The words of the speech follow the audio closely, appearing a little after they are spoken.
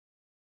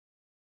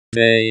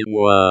Day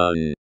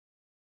 1.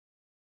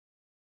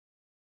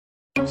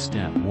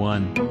 Step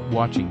 1.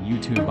 Watching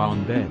YouTube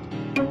on bed.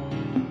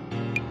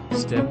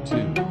 Step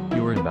 2.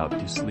 You're about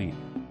to sleep.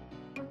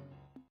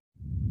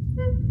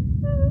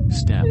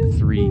 Step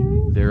 3.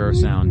 There are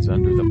sounds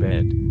under the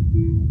bed.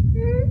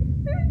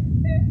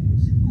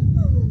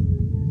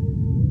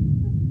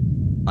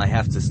 I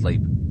have to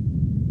sleep.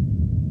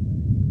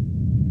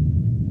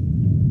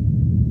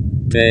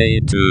 Day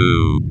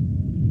 2.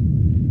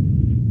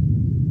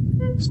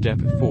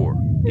 Step 4.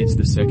 It's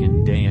the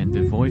second day and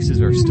the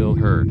voices are still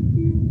heard.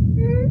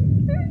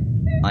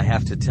 I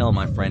have to tell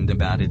my friend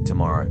about it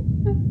tomorrow.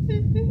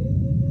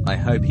 I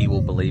hope he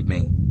will believe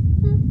me.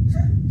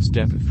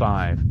 Step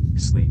 5.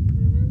 Sleep.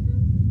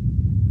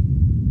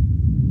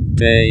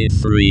 Day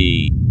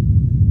 3.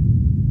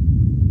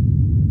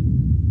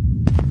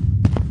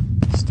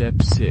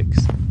 Step 6.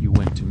 You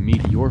went to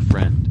meet your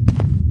friend.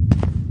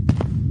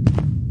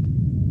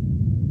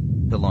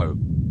 Hello.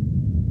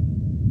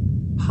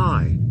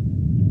 Hi.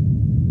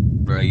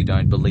 Bro, you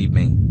don't believe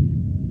me.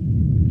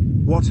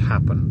 What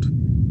happened?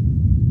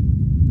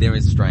 There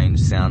is strange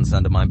sounds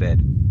under my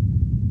bed.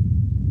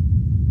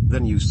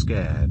 Then you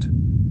scared.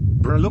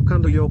 Bro, look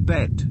under your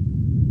bed.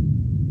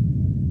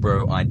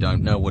 Bro, I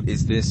don't know what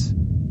is this.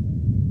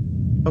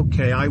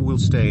 Okay, I will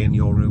stay in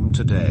your room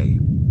today.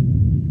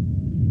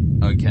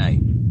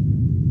 Okay.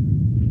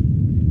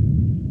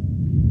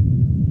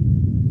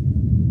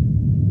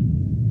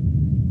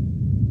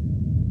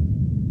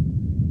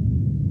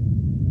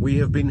 We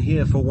have been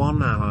here for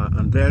 1 hour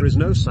and there is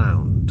no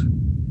sound.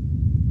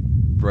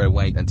 Bro,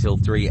 wait until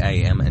 3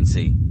 AM and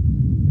see.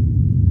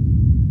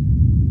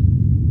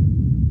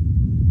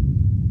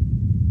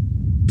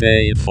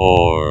 Day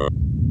 4.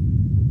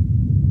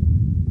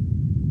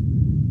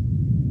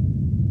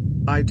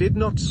 I did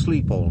not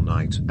sleep all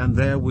night and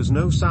there was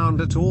no sound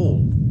at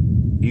all.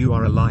 You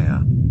are a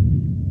liar.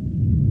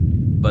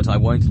 But I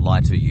won't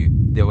lie to you,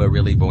 there were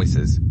really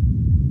voices.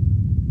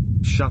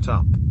 Shut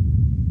up.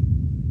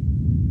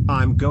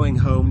 I'm going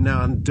home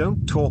now and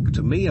don't talk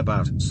to me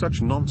about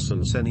such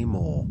nonsense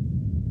anymore.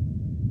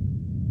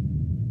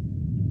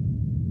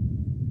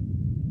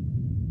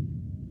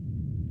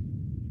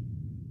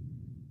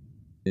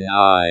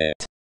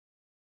 Night.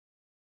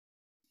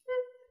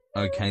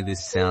 Okay,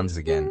 this sounds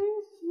again.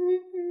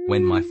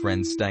 When my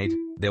friend stayed,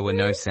 there were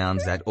no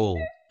sounds at all,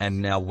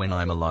 and now when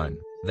I'm alone,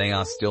 they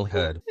are still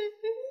heard.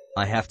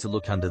 I have to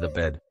look under the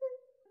bed.